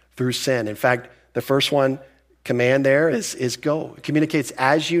through sin. In fact, the first one command there is go. It communicates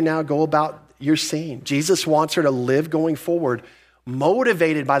as you now go about your scene. Jesus wants her to live going forward,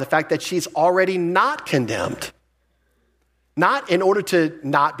 motivated by the fact that she's already not condemned. Not in order to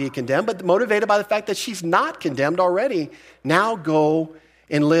not be condemned, but motivated by the fact that she's not condemned already. Now go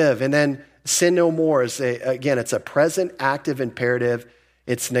and live. And then sin no more is, it's a present active imperative.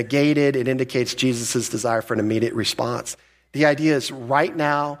 It's negated. It indicates Jesus' desire for an immediate response. The idea is right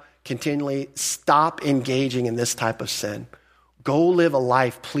now, continually stop engaging in this type of sin. Go live a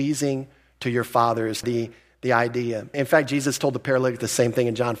life pleasing to your Father is the idea. In fact, Jesus told the paralytic the same thing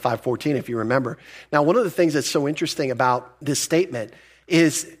in John 5:14, if you remember. Now, one of the things that's so interesting about this statement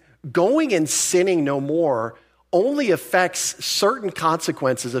is going and sinning no more only affects certain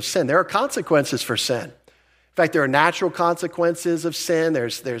consequences of sin. There are consequences for sin. In fact, there are natural consequences of sin.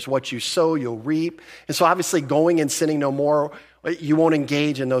 There's what you sow, you'll reap. And so obviously going and sinning no more, you won't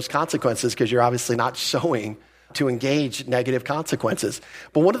engage in those consequences because you're obviously not sowing to engage negative consequences.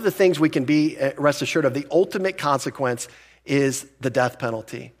 But one of the things we can be rest assured of, the ultimate consequence is the death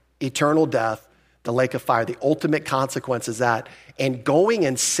penalty, eternal death, the lake of fire. The ultimate consequence is that. And going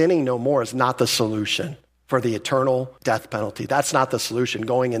and sinning no more is not the solution for the eternal death penalty. That's not the solution,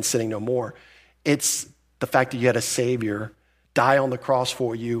 going and sinning no more. It's the fact that you had a Savior die on the cross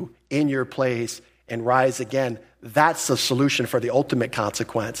for you in your place and rise again. That's the solution for the ultimate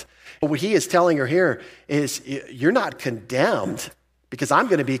consequence. But what he is telling her here is you're not condemned because I'm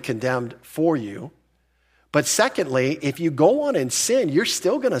going to be condemned for you. But secondly, if you go on and sin, you're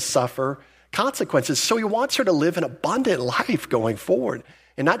still going to suffer consequences. So he wants her to live an abundant life going forward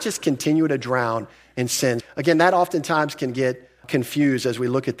and not just continue to drown in sin. Again, that oftentimes can get confused as we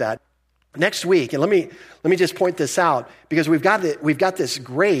look at that. Next week, and let me just point this out, because we've got this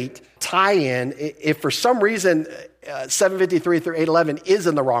great tie-in. If for some reason 753 through 811 is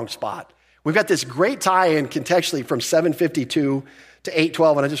in the wrong spot, we've got this great tie-in contextually from 752 to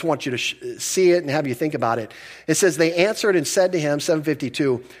 812, and I just want you to see it and have you think about it. It says, they answered and said to him,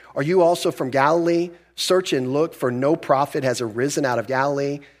 752, are you also from Galilee? Search and look, for no prophet has arisen out of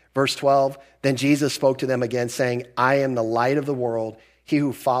Galilee. Verse 12, then Jesus spoke to them again, saying, I am the light of the world. He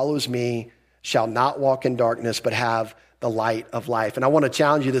who follows me shall not walk in darkness, but have the light of life. And I want to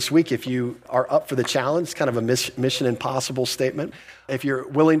challenge you this week, if you are up for the challenge. It's kind of a mission impossible statement. If you're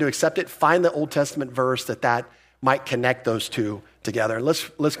willing to accept it, find the Old Testament verse that might connect those two together. And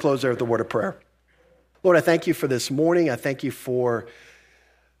let's close there with the word of prayer. Lord, I thank you for this morning. I thank you for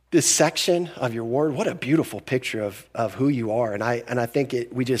this section of your word. What a beautiful picture of who you are. And I think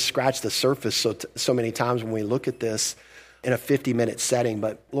we just scratch the surface so many times when we look at this in a 50-minute setting.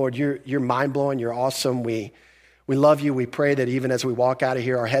 But Lord, you're mind-blowing. You're awesome. We We love you. We pray that even as we walk out of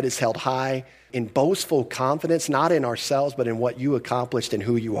here, our head is held high in boastful confidence, not in ourselves, but in what you accomplished and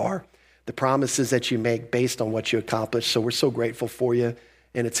who you are, the promises that you make based on what you accomplished. So we're so grateful for you.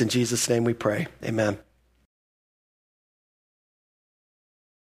 And it's in Jesus' name we pray. Amen.